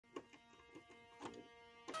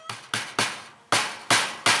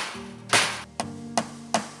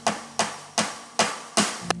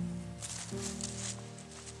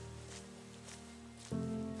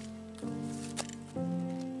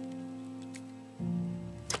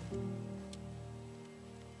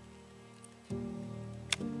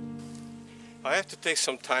I have to take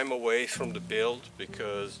some time away from the build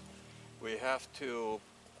because we have to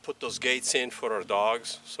put those gates in for our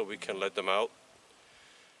dogs so we can let them out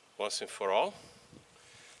once and for all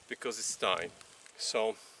because it's time.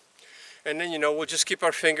 So, and then we'll just keep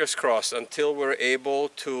our fingers crossed until we're able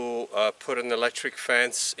to put an electric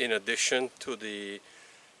fence in addition to the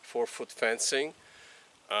 4-foot fencing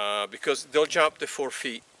because they'll jump the 4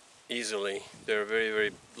 feet easily. They're very,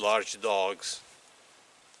 very large dogs.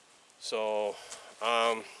 So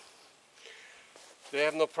they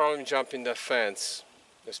have no problem jumping that fence,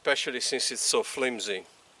 especially since it's so flimsy.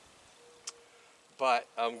 But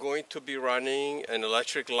I'm going to be running an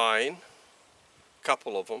electric line, a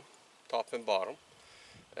couple of them, top and bottom.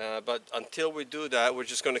 But until we do that, we're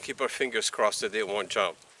just going to keep our fingers crossed that they won't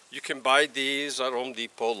jump. You can buy these at Home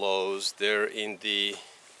Depot, Lowe's. They're in the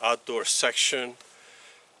outdoor section.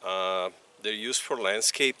 They're used for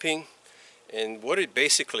landscaping. And what it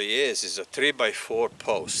basically is a 3x4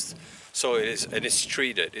 post. So it is, and it's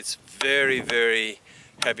treated. It's very, very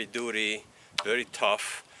heavy duty, very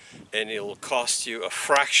tough, and it will cost you a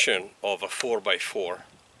fraction of a 4x4.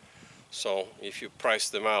 So if you price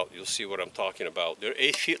them out, you'll see what I'm talking about. They're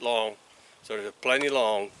 8 feet long, so they're plenty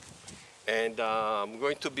long. And I'm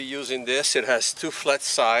going to be using this. It has 2 flat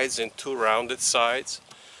sides and 2 rounded sides.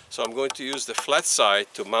 So I'm going to use the flat side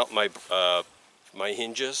to mount my my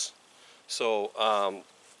hinges. So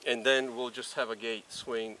and then we'll just have a gate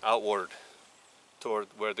swing outward toward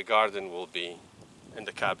where the garden will be and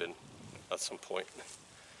the cabin at some point.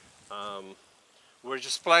 We're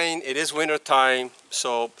just playing. It is winter time,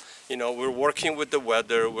 so we're working with the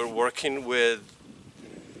weather. We're working with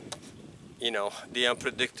the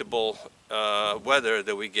unpredictable weather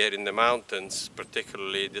that we get in the mountains,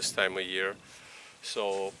 particularly this time of year.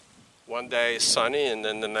 So one day it's sunny and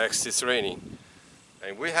then the next it's raining.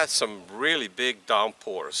 And we had some really big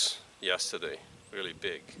downpours yesterday, really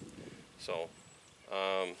big. So,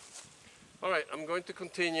 all right, I'm going to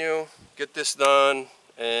continue, get this done,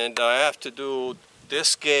 and I have to do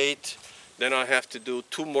this gate, then I have to do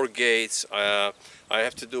 2 more gates. I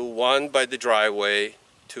have to do one by the driveway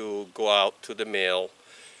to go out to the mail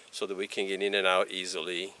so that we can get in and out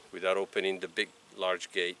easily without opening the big,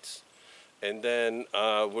 large gates. And then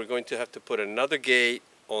we're going to have to put another gate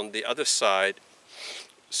on the other side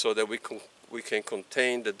so that we can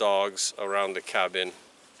contain the dogs around the cabin,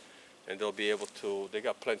 and they'll be able to, they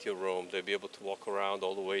got plenty of room, they'll be able to walk around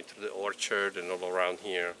all the way to the orchard and all around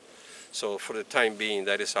here. So for the time being,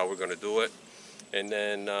 that is how we're going to do it. And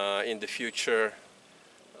then in the future,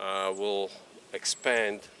 we'll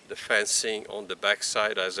expand the fencing on the back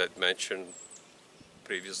side, as I'd mentioned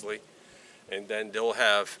previously, and then they'll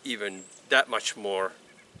have even that much more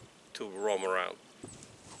to roam around.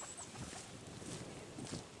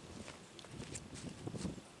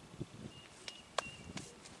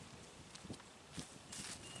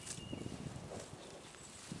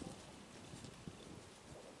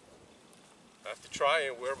 I have to try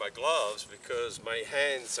and wear my gloves because my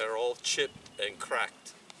hands are all chipped and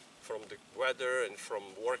cracked from the weather and from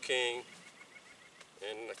working,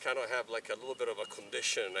 and I kind of have like a little bit of a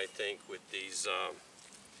condition, I think, with these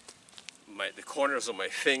the corners of my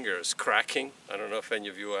fingers cracking. I don't know if any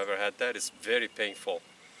of you ever had that. It's very painful,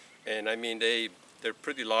 and I mean they're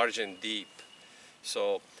pretty large and deep,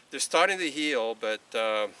 so they're starting to heal, but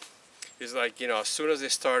it's like, as soon as they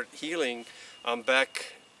start healing, I'm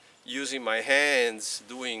back using my hands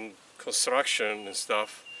doing construction and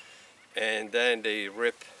stuff, and then they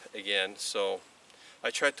rip again. So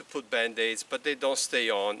I try to put band-aids, but they don't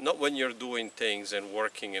stay on, not when you're doing things and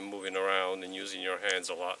working and moving around and using your hands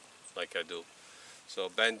a lot like I do. So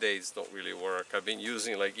band-aids don't really work. I've been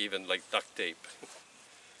using even duct tape.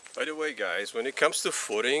 By the way, guys, when it comes to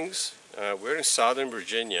footings, we're in Southern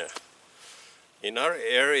Virginia. In our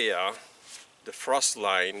area, the frost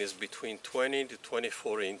line is between 20 to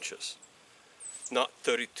 24 inches, not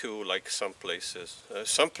 32 like some places.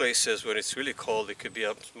 Some places when it's really cold, it could be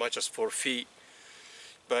as much as 4 feet,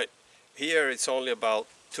 but here it's only about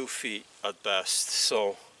 2 feet at best.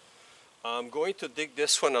 So I'm going to dig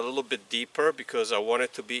this one a little bit deeper because I want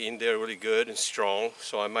it to be in there really good and strong.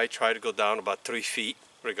 So I might try to go down about 3 feet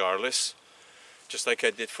regardless, just like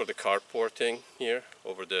I did for the carport thing here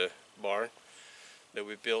over the barn that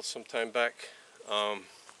we built some time back.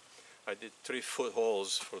 I did 3-foot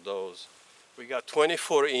holes for those. We got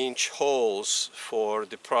 24-inch holes for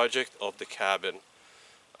the project of the cabin,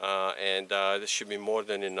 and this should be more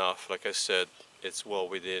than enough. Like I said, it's well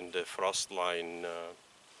within the frost line,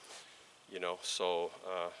 so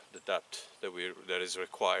the depth that is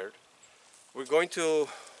required. We're going to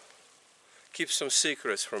keep some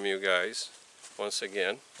secrets from you guys once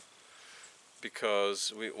again.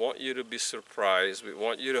 because we want you to be surprised. We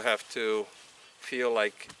want you to have to feel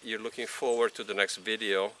like you're looking forward to the next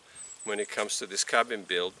video when it comes to this cabin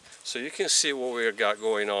build, so you can see what we got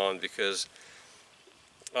going on, because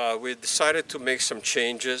we decided to make some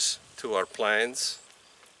changes to our plans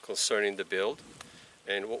concerning the build.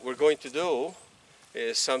 And what we're going to do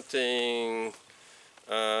is something,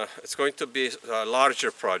 it's going to be a larger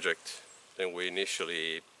project than we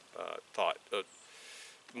initially thought.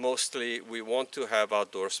 Mostly we want to have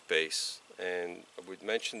outdoor space, and we've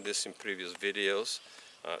mentioned this in previous videos.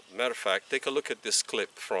 Matter of fact, take a look at this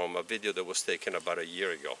clip from a video that was taken about a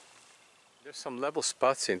year ago. There's some level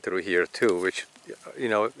spots in through here too, which, you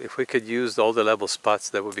know, if we could use all the level spots,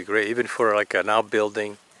 that would be great, even for like an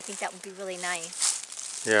outbuilding. I think that would be really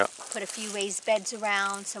nice. Yeah. Put a few raised beds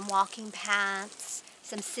around, some walking paths,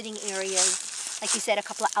 some sitting areas. Like you said, a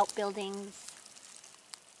couple of outbuildings.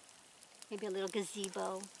 Maybe a little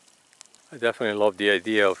gazebo. I definitely love the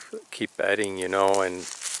idea of keep adding, you know, and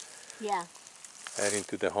Yeah. adding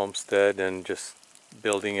to the homestead and just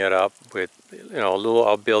building it up with, you know, a little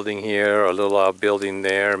outbuilding here, a little outbuilding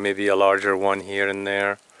there, maybe a larger one here and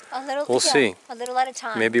there. A little, We'll see. A little at a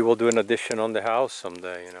time. Maybe we'll do an addition on the house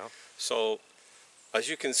someday, you know. So, as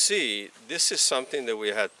you can see, this is something that we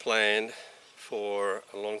had planned for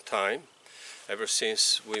a long time, ever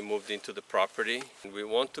since we moved into the property. We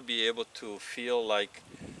want to be able to feel like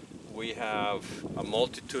we have a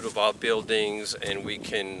multitude of outbuildings and we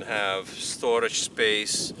can have storage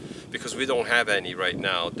space, because we don't have any right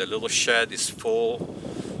now. The little shed is full,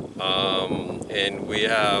 and we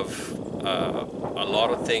have a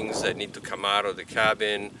lot of things that need to come out of the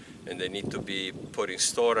cabin and they need to be put in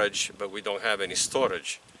storage, but we don't have any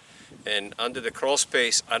storage. And under the crawl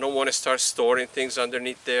space, I don't want to start storing things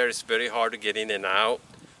underneath there. It's very hard to get in and out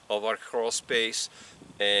of our crawl space,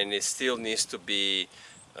 and it still needs to be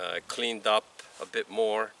cleaned up a bit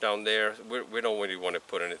more down there. We don't really want to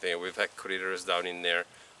put anything. We've had critters down in there,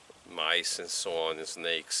 mice and so on, and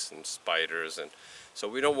snakes and spiders, and so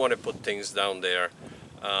we don't want to put things down there.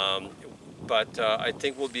 But I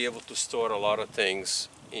think we'll be able to store a lot of things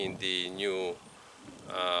in the new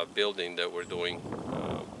building that we're doing,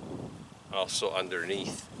 also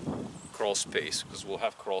underneath crawl space, because we'll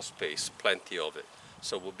have crawl space, plenty of it.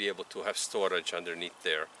 So we'll be able to have storage underneath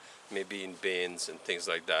there, maybe in bins and things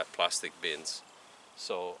like that, plastic bins.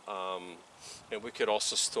 So, and we could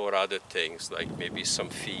also store other things, like maybe some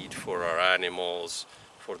feed for our animals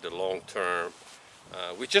for the long term.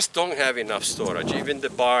 We just don't have enough storage. Even the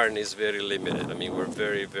barn is very limited. I mean, we're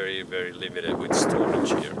very, very, very limited with storage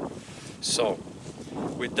here. So,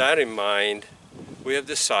 with that in mind, we have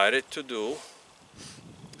decided to do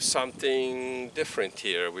something different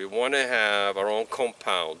here. We want to have our own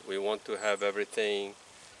compound. We want to have everything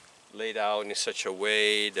laid out in such a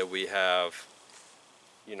way that we have,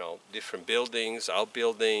 you know, different buildings,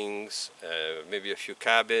 outbuildings, maybe a few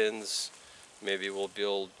cabins. Maybe we'll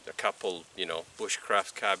build a couple, you know,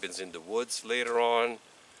 bushcraft cabins in the woods later on.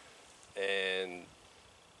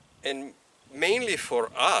 And mainly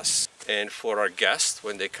for us and for our guests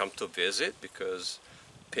when they come to visit, because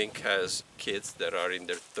Pink has kids that are in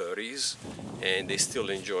their 30s and they still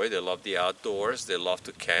enjoy, they love the outdoors, they love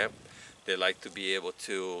to camp. They like to be able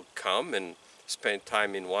to come and spend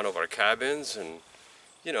time in one of our cabins, and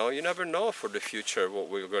you know, you never know for the future what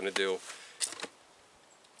we're going to do.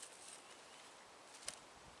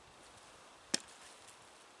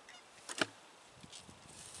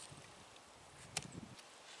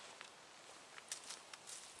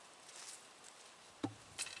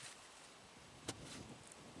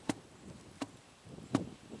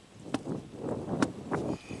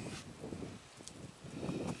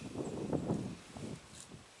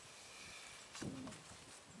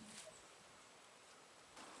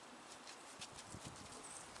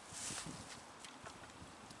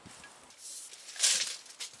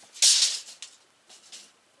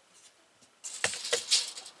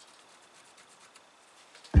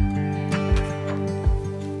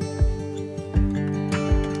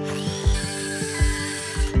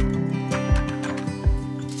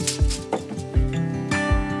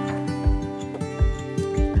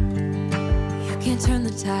 Turn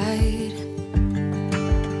the tide,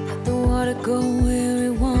 let the water go where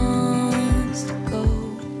it wants to go.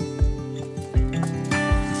 You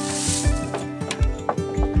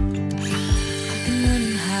can run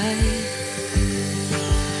and hide,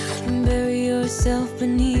 you can bury yourself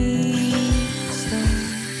beneath the stone.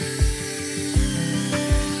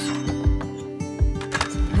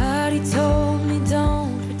 Somebody told me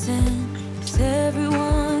don't pretend, 'cause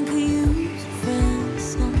everyone could use a friend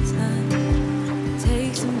sometimes.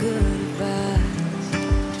 Take some good advice.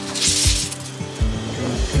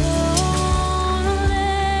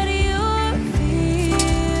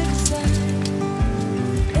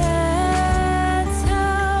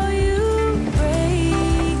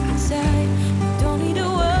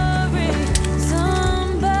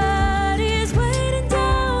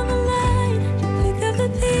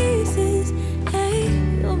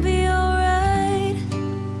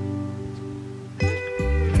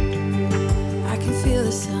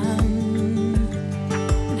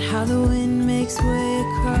 how the wind makes way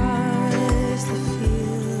across the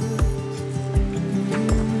field.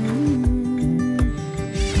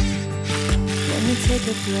 Let me take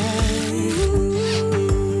a breath.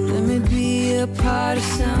 Let me be a part of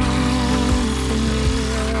something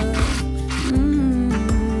real.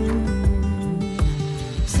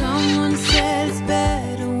 Someone said it's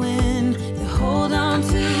better when you hold on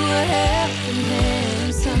to what happened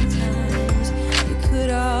there. Sometimes you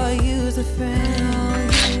could all use a friend.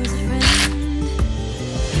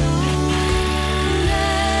 Don't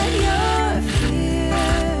let your fear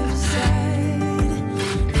decide.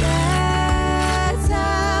 That's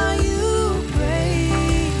how you break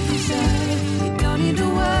inside. You don't need to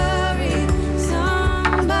worry.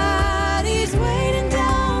 Somebody's waiting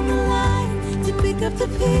down the line to pick up the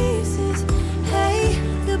pieces. Hey,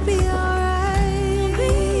 you'll be alright.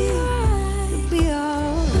 You'll be alright.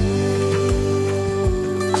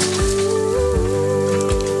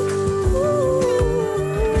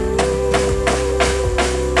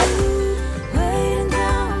 Waiting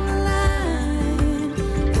down the line.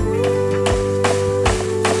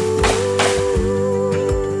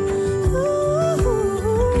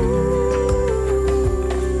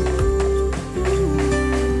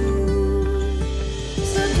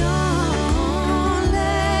 So don't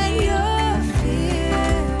let your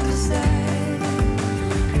fear decide.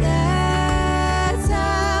 That's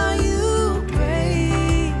how you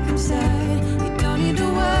break inside. You don't need to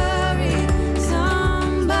worry.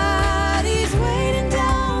 Somebody's waiting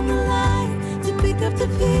down the line to pick up the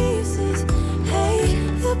pieces. Hey,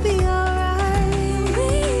 you'll be alright.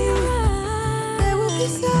 There will be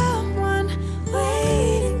someone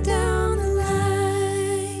waiting down the line.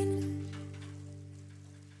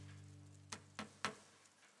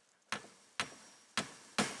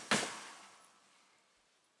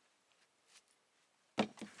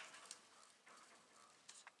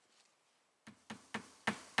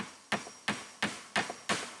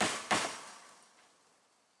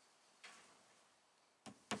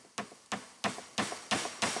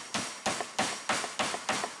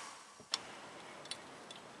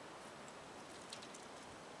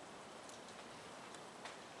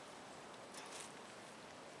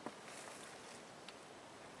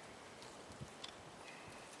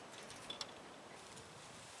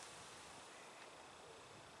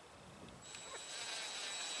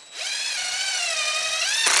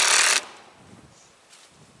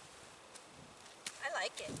 I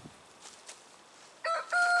like it.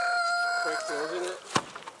 Quick closing it.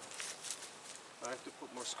 I have to put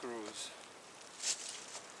more screws.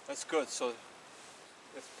 That's good, so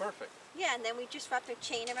it's perfect. Yeah, and then we just wrap the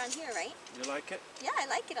chain around here, right? You like it? Yeah, I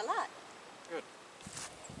like it a lot. Good.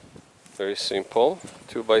 Very simple.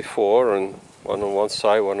 2x4 and one on one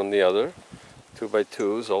side, one on the other.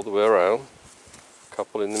 2x2s all the way around.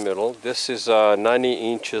 Couple in the middle. This is 90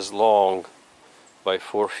 inches long by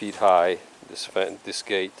 4 feet high. This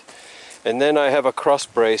gate. And then I have a cross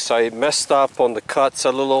brace. I messed up on the cuts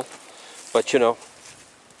a little, but you know,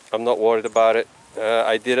 I'm not worried about it.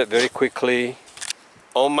 I did it very quickly,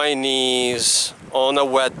 on my knees, on a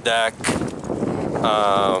wet deck,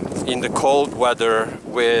 in the cold weather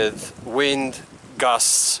with wind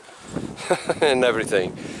gusts and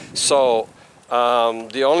everything. So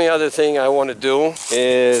the only other thing I want to do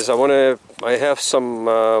is I have some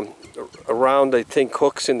around, I think,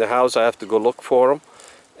 hooks in the house. I have to go look for them,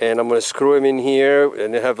 and I'm going to screw them in here,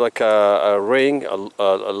 and they have like a ring,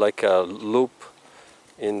 like a loop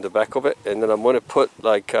in the back of it, and then I'm going to put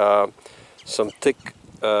like some thick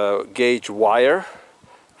gauge wire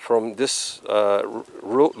from this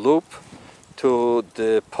loop to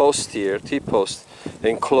the post here, T-post,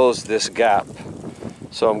 and close this gap.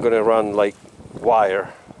 So I'm going to run like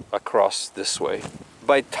wire across this way.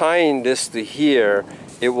 By tying this to here,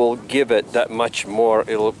 it will give it that much more.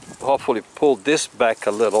 It'll hopefully pull this back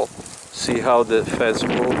a little. See how the fence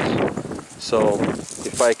moves? So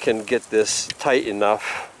if I can get this tight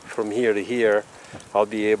enough from here to here, I'll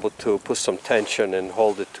be able to put some tension and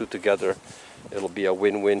hold the two together. It'll be a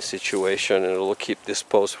win-win situation, and it'll keep this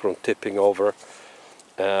post from tipping over.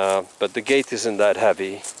 But the gate isn't that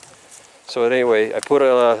heavy. So anyway, I put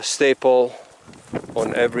a staple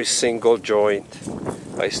on every single joint.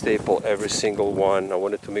 I staple every single one. I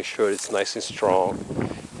wanted to make sure it's nice and strong.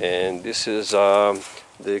 And this is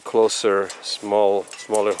the closer,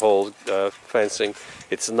 smaller hole fencing.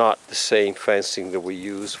 It's not the same fencing that we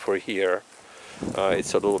use for here.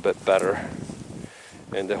 It's a little bit better,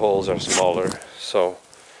 and the holes are smaller. So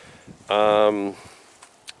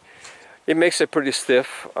it makes it pretty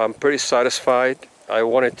stiff. I'm pretty satisfied. I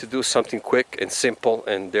wanted to do something quick and simple,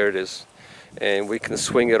 and there it is. And we can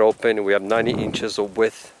swing it open. We have 90 inches of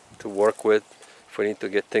width to work with if we need to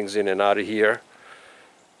get things in and out of here.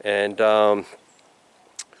 And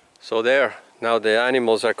so there, now the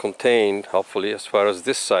animals are contained, hopefully, as far as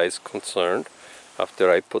this side is concerned,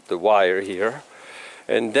 after I put the wire here.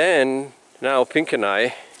 And then now Pink and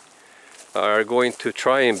I are going to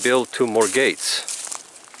try and build 2 more gates,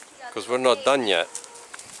 because we're not done yet.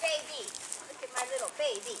 Baby, look at my little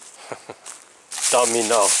baby. Tell me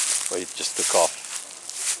no. Oh, he just took off.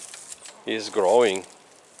 He's growing.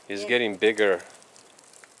 He's getting bigger.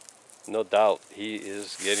 No doubt, he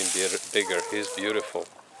is getting bigger. He's beautiful.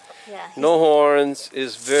 Yeah. No horns,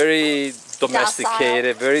 is very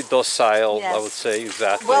domesticated, very docile, Yes. I would say,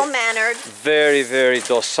 exactly. Well-mannered. Very, very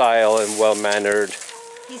docile and well-mannered.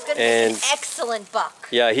 He's going to be And- an excellent buck.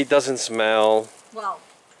 Yeah, he doesn't smell Well,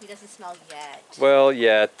 he doesn't smell yet. well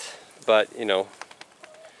yet, but you know,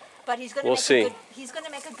 But he's going to We'll see. He's going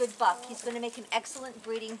to make a good buck. He's going to make an excellent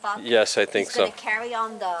breeding buck. yes, I think He's so. going to carry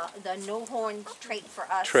on the no horns trait for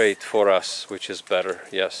us. Trait for us, which is better.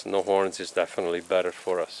 Yes, no horns is definitely better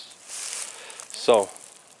for us. So,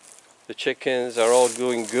 the chickens are all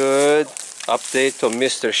doing good. Update to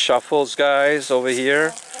Mr. Shuffles, guys, over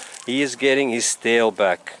here. He is getting his tail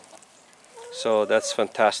back. So that's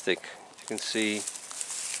fantastic. You can see,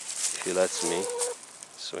 if he lets me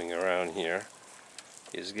swing around here,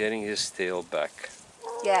 he's getting his tail back.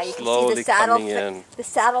 Yeah, you Slowly can see the saddle. coming in. The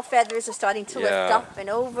saddle feathers are starting to lift Yeah. up and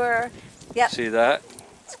over. Yep, See that?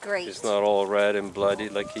 it's great. He's not all red and bloody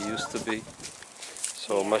like he used to be.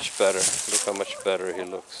 So Yeah. much better. Look how much better he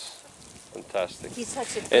looks. Fantastic. He's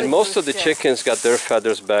such a good And most of the rooster. chickens got their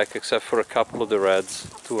feathers back, except for a couple of the reds,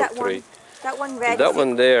 2 or That 3. one, that one red. That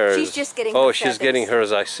one there. She's is- just getting Oh, her she's getting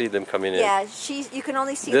feathers. hers. I see them coming in. Yeah, you can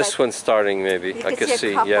only see This like, one's starting maybe. You I can can see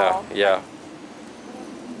see. a Yeah, couple. yeah.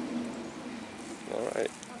 All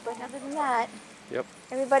right. but other than that, Yep.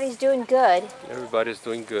 everybody's doing good. Everybody's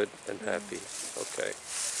doing good and happy. Okay.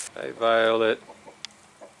 Hi, Violet.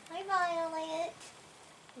 Hi, Violet.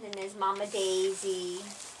 And then there's Mama Daisy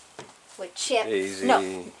with Chip. Daisy.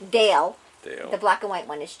 No, Dale. Dale. The black and white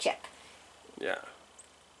one is Chip. Yeah.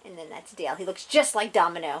 And then that's Dale. He looks just like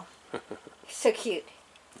Domino. So cute.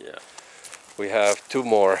 Yeah. We have 2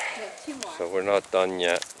 more, We have 2 more. so we're not done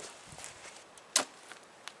yet.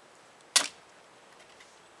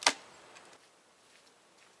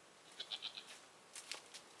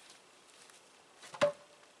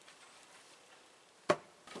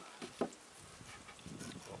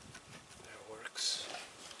 That works.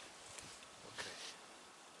 Okay.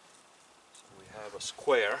 So we have a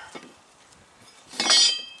square.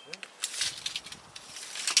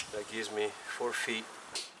 That gives me 4 feet.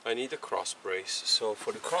 I need a cross brace. So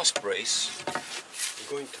for the cross brace, I'm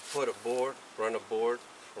going to put a board, run a board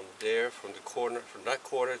from there, from the corner, from that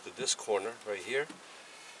corner to this corner right here.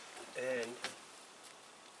 And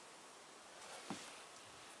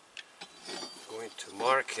I'm going to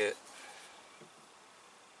mark it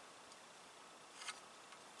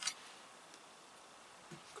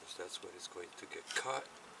because that's where it's going to get cut.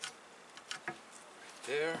 Right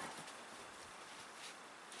there.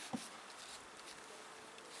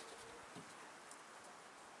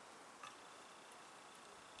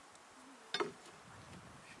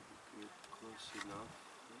 Close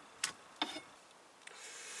enough.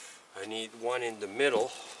 I need one in the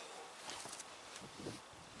middle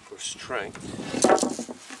for strength.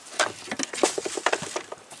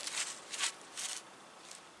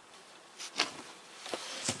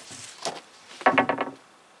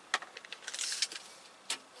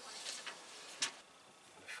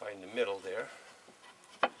 Find the middle there.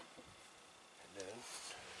 And then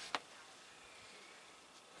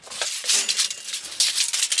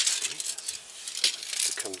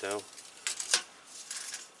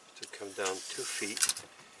to come down 2 feet. 2 feet.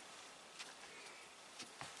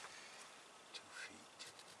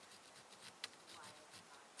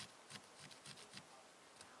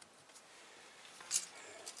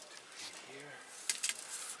 Here.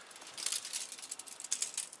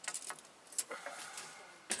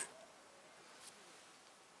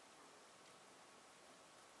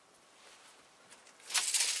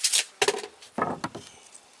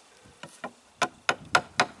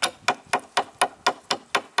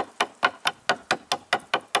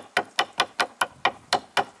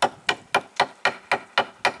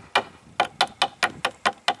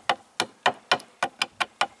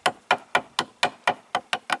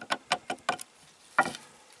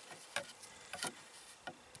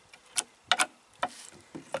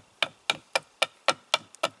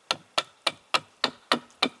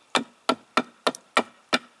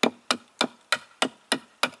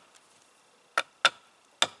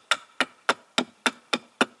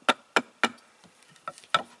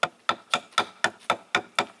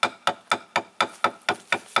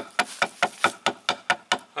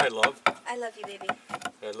 Hi, love. I love you, baby.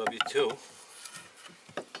 I love you too.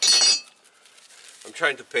 I'm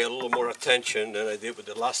trying to pay a little more attention than I did with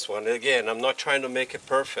the last one. Again, I'm not trying to make it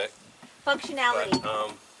perfect. Functionality.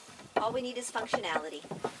 But, all we need is functionality.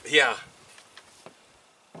 yeah.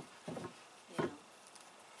 Yeah.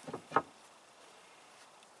 Let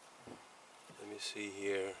me see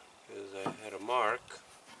here, because I had a mark.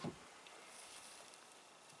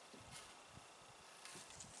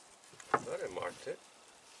 I thought I marked it.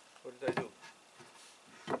 What did I do?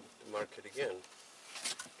 To mark it again.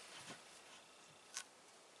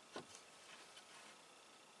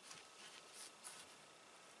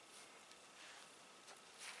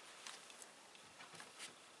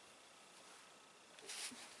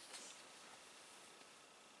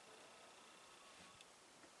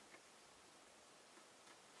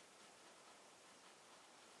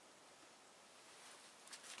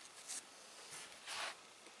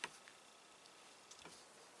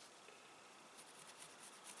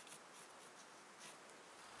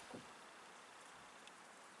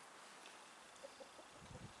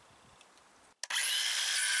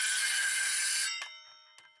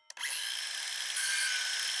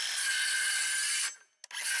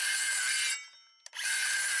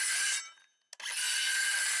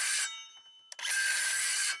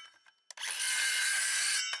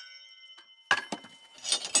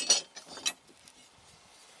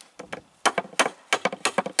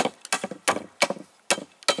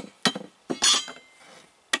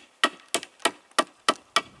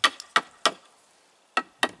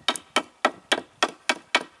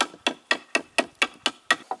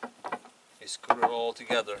 Screw it all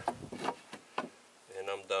together and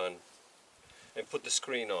I'm done, and put the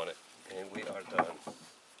screen on it and we are done.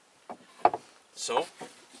 So,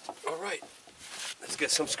 all right, let's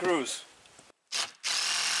get some screws.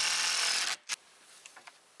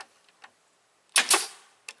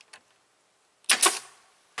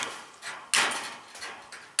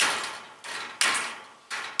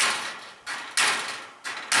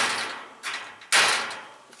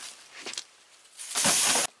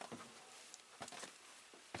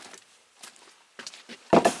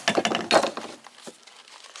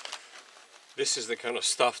 This is the kind of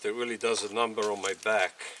stuff that really does a number on my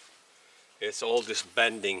back. It's all this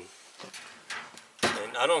bending.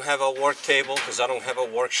 And I don't have a work table because I don't have a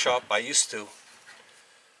workshop. I used to.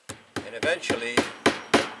 And eventually,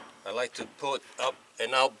 I like to put up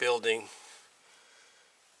an outbuilding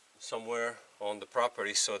somewhere on the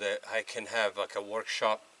property so that I can have like a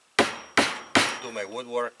workshop, do my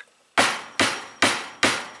woodwork.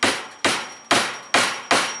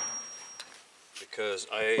 Because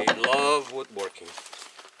I love woodworking.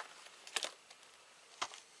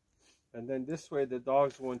 And then this way the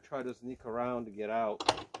dogs won't try to sneak around to get out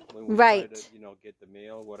when we try to, you know, get the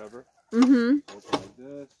mail, whatever. Mm-hmm. Open like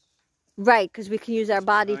this. Right, because we can use our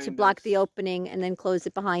body to block us. the opening and then close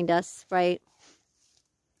it behind us, right?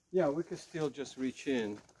 Yeah, we can still just reach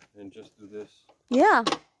in and just do this. Yeah,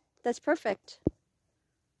 that's perfect.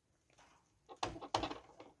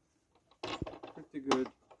 Pretty good.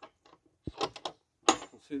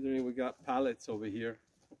 Considering we got pallets over here.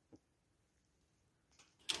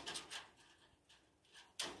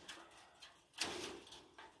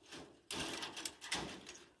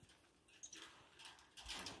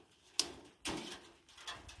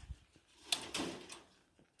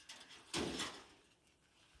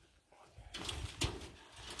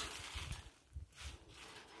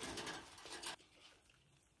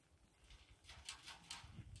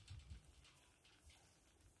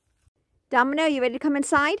 Domino, you ready to come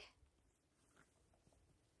inside?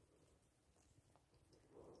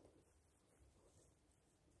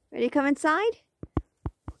 Ready to come inside?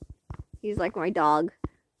 He's like my dog.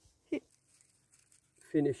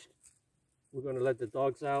 Finished. We're gonna let the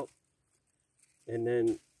dogs out and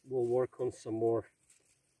then we'll work on some more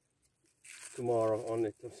tomorrow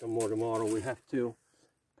tomorrow. We have to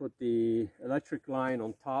put the electric line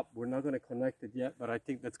on top. We're not going to connect it yet, but I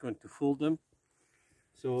think that's going to fool them.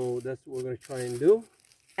 So that's what we're going to try and do.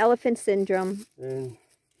 Elephant syndrome. And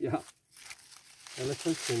yeah,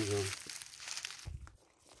 elephant syndrome.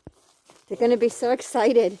 They're going to be so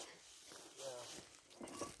excited.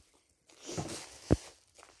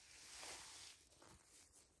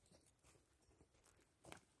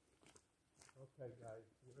 Okay, guys,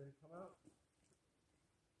 you ready to come out?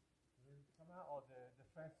 You ready to come out? Oh, the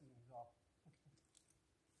fencing is off.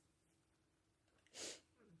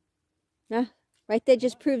 Yeah, right there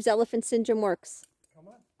just proves elephant syndrome works. Come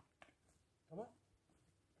on. Come on.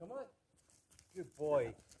 Come on. Good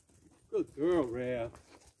boy. Good girl, Rhea.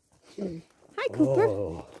 Hi, Cooper.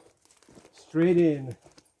 Oh, straight in.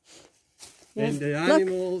 Yeah. And the Look,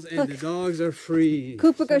 animals and look. the dogs are free.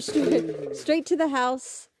 Cooper goes straight to the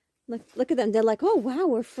house. Look at them. They're like, oh, wow,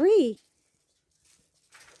 we're free.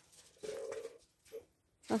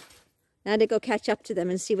 Oh, now to go catch up to them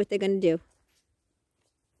and see what they're going to do.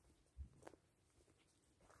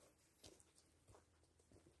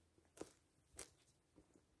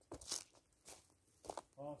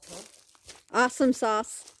 Awesome. Awesome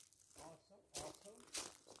sauce. Awesome.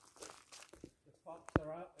 The pups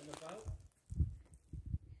are out and about.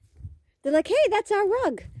 They're like, hey, that's our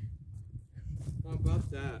rug. How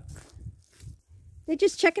about that? They're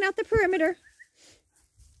just checking out the perimeter.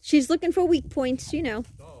 She's looking for weak points, you know.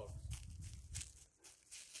 Dogs.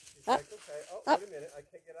 She's Up. like, okay, Up. wait a minute, I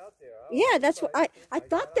can't get out there. Oh, Yeah, that's what I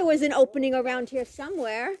thought there was an opening around here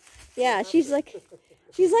somewhere. Yeah, she's like,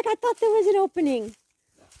 I thought there was an opening.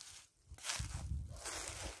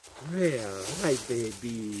 Yeah, hi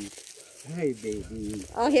baby. Hi baby.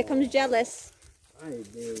 Oh, here comes Jealous. Hi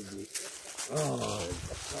baby. Oh,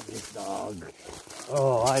 love this dog.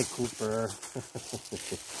 Oh, hi Cooper.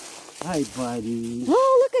 Hi buddy.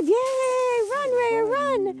 Oh, look at, yay, run, Raya,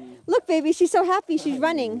 run. Look, baby, she's so happy, she's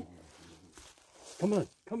running. Come on,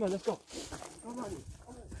 let's go. Come on.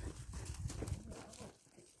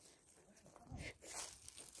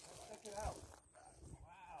 Check it out.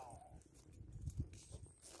 Wow.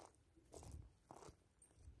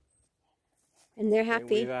 And they're And happy.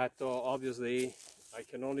 we've had to, obviously, I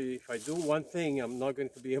can only, if I do one thing, I'm not going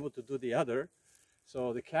to be able to do the other.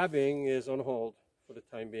 So the cabbing is on hold for the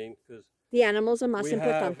time being because The animals are más we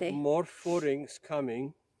have importante. more footings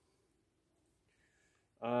coming.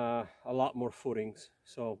 A lot more footings.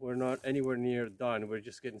 So we're not anywhere near done. We're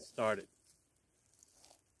just getting started.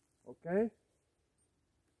 Okay?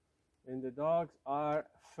 And the dogs are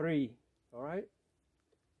free. All right?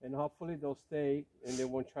 And hopefully they'll stay and they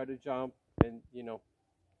won't try to jump. And, you know,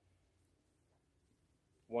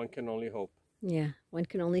 one can only hope. Yeah, one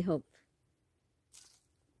can only hope.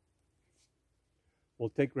 We'll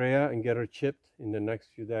take Rhea and get her chipped in the next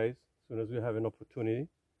few days as soon as we have an opportunity.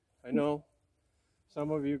 I know some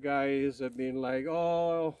of you guys have been like,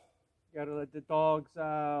 oh, gotta let the dogs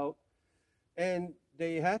out. And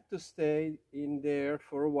they had to stay in there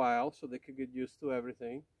for a while so they could get used to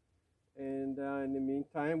everything. And in the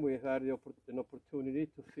meantime, we had an opportunity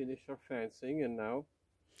to finish our fencing, and now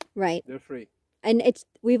Right. they're free. And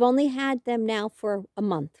we've only had them now for a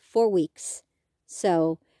month, 4 weeks.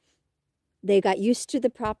 So they got used to the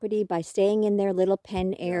property by staying in their little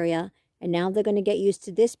pen area, and now they're going to get used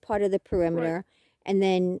to this part of the perimeter. Right. And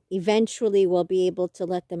then eventually we'll be able to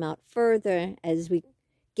let them out further as we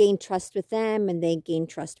gain trust with them and they gain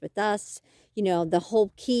trust with us. You know, the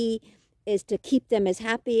whole key is to keep them as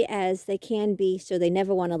happy as they can be so they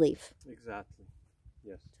never want to leave. Exactly.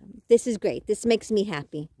 Yes. This is great. This makes me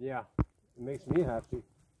happy. Yeah, it makes me happy.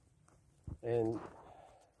 And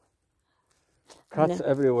cuts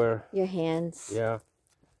everywhere. Your hands. Yeah,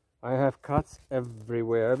 I have cuts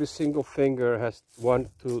everywhere. Every single finger has 1,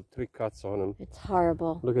 2, 3 cuts on them. It's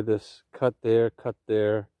horrible. Look at this. Cut there, cut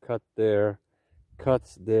there, cut there,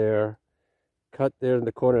 cuts there, cut there in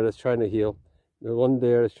the corner that's trying to heal. The one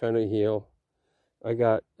there is trying to heal. I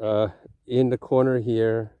got in the corner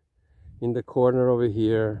here, in the corner over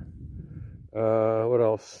here. What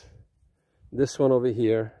else? This one over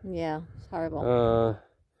here. Yeah, it's horrible.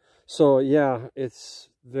 So yeah, it's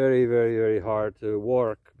very, very, very hard to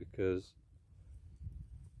work because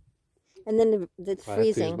And then it's I have to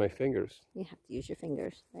freezing. use my fingers. You have to use your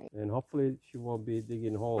fingers, right? And hopefully she won't be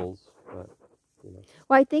digging holes, but you know.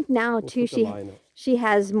 Well, I think now We'll too put the line up. she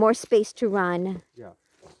has more space to run. Yeah.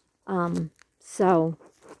 So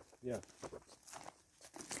Yeah.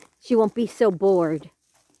 she won't be so bored.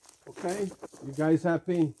 Okay, you guys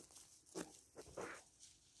happy?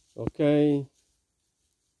 Okay.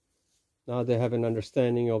 Now they have an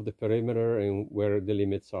understanding of the perimeter and where the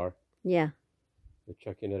limits are. Yeah. They're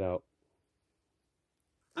checking it out.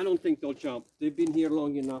 I don't think they'll jump. They've been here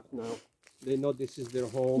long enough now. They know this is their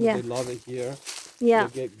home. Yeah. They love it here. Yeah.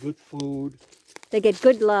 They get good food, They get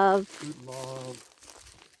good love. good love.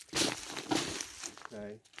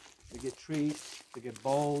 Okay. They get treats. They get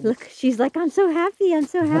bones. Look, she's like, I'm so happy. I'm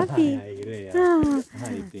so happy. Hi, Rhea. Ah, Hi,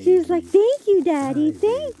 baby. she's like, thank you, Daddy. Hi,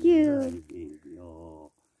 Thank baby. you. Hi, baby.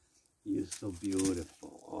 Oh, you're so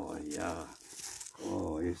beautiful. Oh, yeah.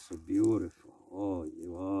 Oh, you're so beautiful. Oh,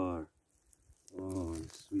 you are. Oh, you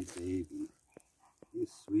sweet baby. You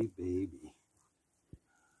sweet baby.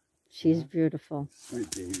 She's beautiful. Sweet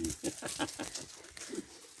baby.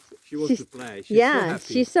 She wants to play. She's so Yeah,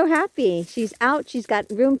 happy. she's so happy. She's out. She's got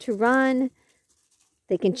room to run.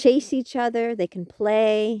 They can chase each other. They can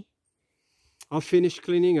play. I'll finish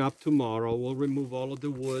cleaning up tomorrow. We'll remove all of the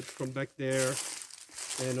wood from back there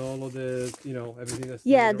and all of the, you know, everything that's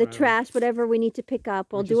Yeah, laying the around. trash, whatever we need to pick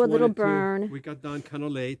up. We'll do a little burn. We got done kind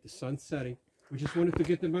of late. The sun's setting. We just wanted to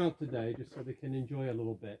get them out today just so they can enjoy a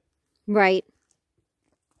little bit. Right.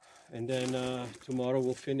 And then tomorrow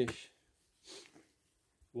we'll finish.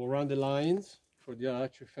 We'll run the lines for the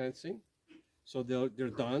electric fencing. So they're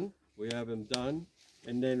done. We have them done.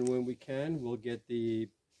 And then when we can, we'll get the,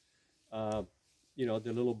 you know,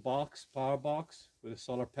 the little box, power box with a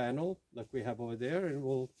solar panel like we have over there. And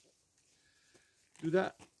we'll do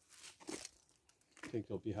that. I think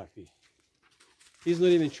they'll be happy. He's not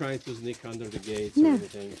even trying to sneak under the gates or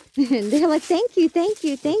anything. They're like, thank you, thank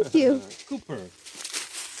you, thank you. Cooper.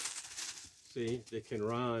 See, they can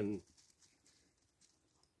run.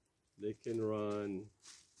 They can run.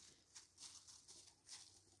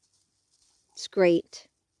 It's great.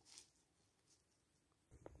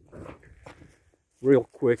 Real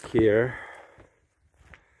quick here.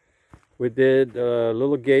 We did a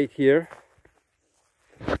little gate here.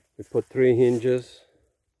 We put 3 hinges,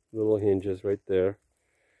 little hinges right there.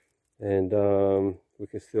 And we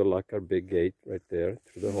can still lock our big gate right there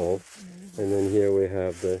through the hole. And then here we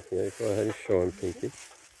have the, yeah, go ahead and show him, Pinky.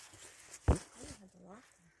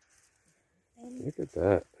 Look at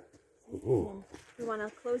that. Ooh. We want to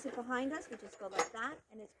close it behind us. We just go like that,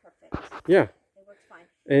 and it's perfect. Yeah. It works fine.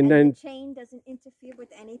 And then the chain doesn't interfere with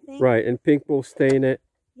anything. right, and Pink will stain it.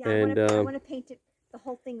 Yeah, and I want to paint it, the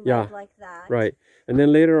whole thing yeah, red like that. Right, and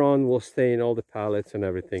then later on we'll stain all the pallets and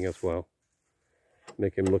everything as well.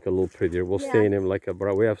 Make him look a little prettier. We'll stain him like a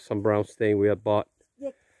brown. We have some brown stain we had bought.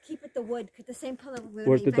 Yeah, keep it the wood, because the same color we're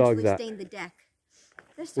Where's going the to dogs eventually at? stain the deck.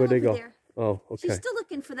 They're still Where'd they over go? there. Oh, okay. She's still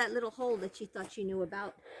looking for that little hole that she thought she knew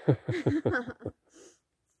about. Okay.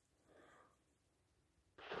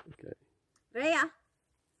 Rhea.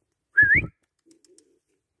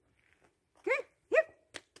 Here.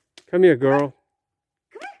 Come here, girl.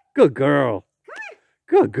 Come here. Good girl. Come here.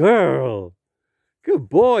 Good girl. Good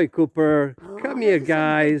boy, Cooper. Come here, Those are some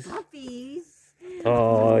guys. good puppies.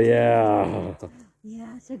 Oh, yeah.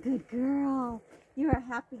 Yeah, it's a good girl. You're a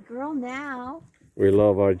happy girl now. We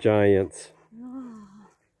love our giants. Oh,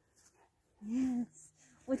 yes.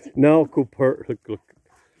 What's it? No, Cooper. Look.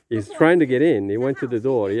 He's trying to get in. He went to the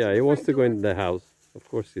door. Yeah, he wants to go into the house. Of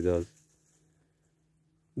course he does.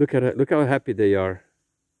 Look at it. Look how happy they are.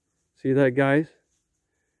 See that, guys?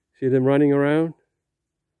 See them running around?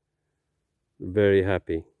 Very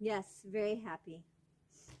happy. Yes, very happy.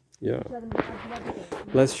 Yeah. Show them the other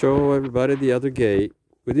gate. Let's show everybody the other gate.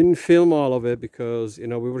 We didn't film all of it because, you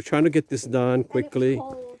know, we were trying to get this done quickly. And it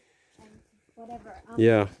was cold and whatever.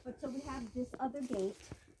 Yeah. But so we have this other gate,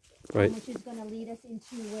 Right. which is going to lead us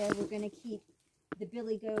into where we're going to keep the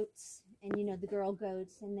billy goats and, you know, the girl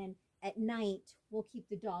goats. And then at night, we'll keep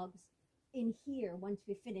the dogs in here once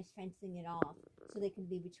we finish fencing it off, so they can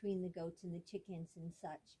be between the goats and the chickens and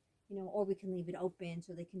such. You know, or we can leave it open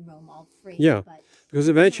so they can roam all free. Yeah, but because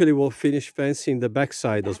eventually we'll finish fencing the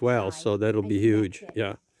backside as well, Backside, so that'll be and huge. that's it.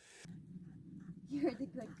 Yeah. you're the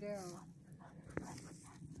good girl.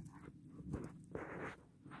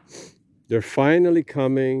 They're finally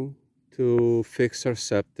coming to fix our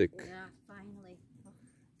septic. Yeah, finally.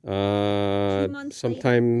 2 months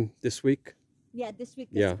Sometime this week. Yeah, this week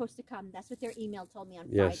they're Yeah. supposed to come. That's what their email told me on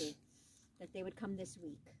Yes. Friday, that they would come this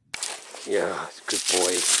week. Yeah, it's a good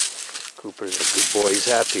boy. Cooper's a good boy. He's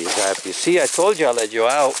happy. He's happy. See, I told you I let you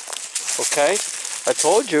out. Okay? I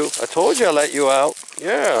told you I let you out.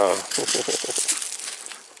 Yeah.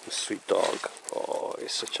 Sweet dog. Oh,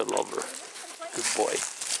 he's such a lover. Good boy.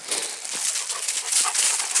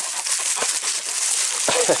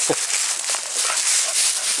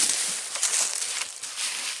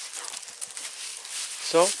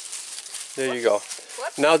 So, there you go.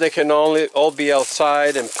 Now they can all be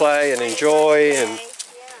outside and play and enjoy, and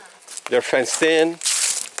they're fenced in.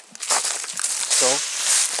 So,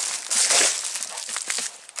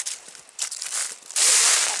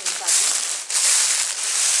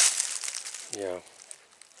 yeah.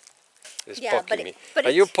 It's poking me. but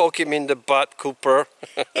Are you poking me in the butt, Cooper?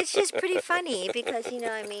 It's just pretty funny because, you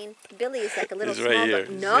know, I mean, Billy is like a little He's small right here.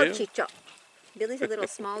 dog. No, See him? Chicho. Billy's a little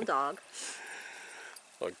small dog.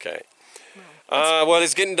 Okay. Well,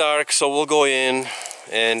 it's getting dark, so we'll go in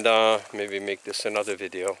and maybe make this another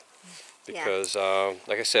video, because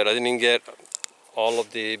like I said, I didn't get all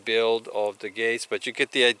of the build of the gates, but you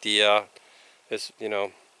get the idea. It's, you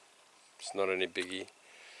know, it's not any biggie.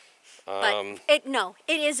 But it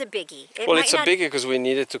is a biggie. Well, it's a biggie because we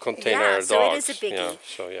need it to contain our dogs. so it is a biggie. Yeah,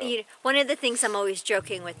 so yeah. One of the things I'm always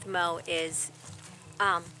joking with Mo is,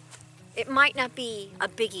 it might not be a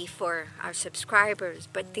biggie for our subscribers,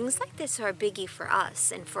 but things like this are a biggie for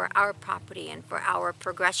us and for our property and for our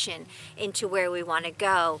progression into where we want to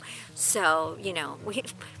go. So, you know,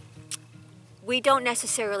 we don't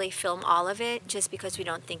necessarily film all of it just because we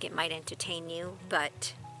don't think it might entertain you,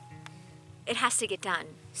 but it has to get done.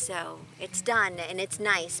 So it's done, and it's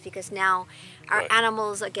nice because now our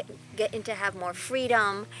animals are getting to have more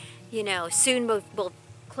freedom. You know, soon we'll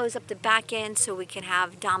close up the back end so we can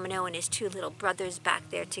have Domino and his two little brothers back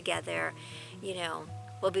there together. You know,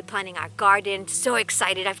 we'll be planting our garden. So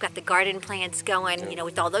excited. I've got the garden plants going, you know,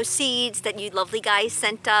 with all those seeds that you lovely guys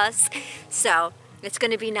sent us. So it's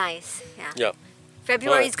going to be nice. Yeah.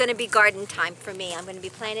 February is going to be garden time for me. I'm going to be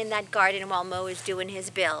planting that garden while Mo is doing his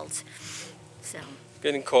builds. So.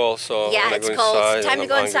 Getting cold, so yeah, when it's I go cold. inside, It's time to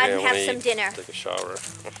go inside and have some dinner. Take a shower.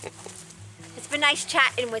 It's been nice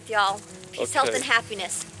chatting with y'all. Peace, health, and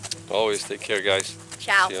happiness. Always take care, guys.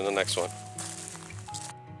 Ciao. See you on the next one.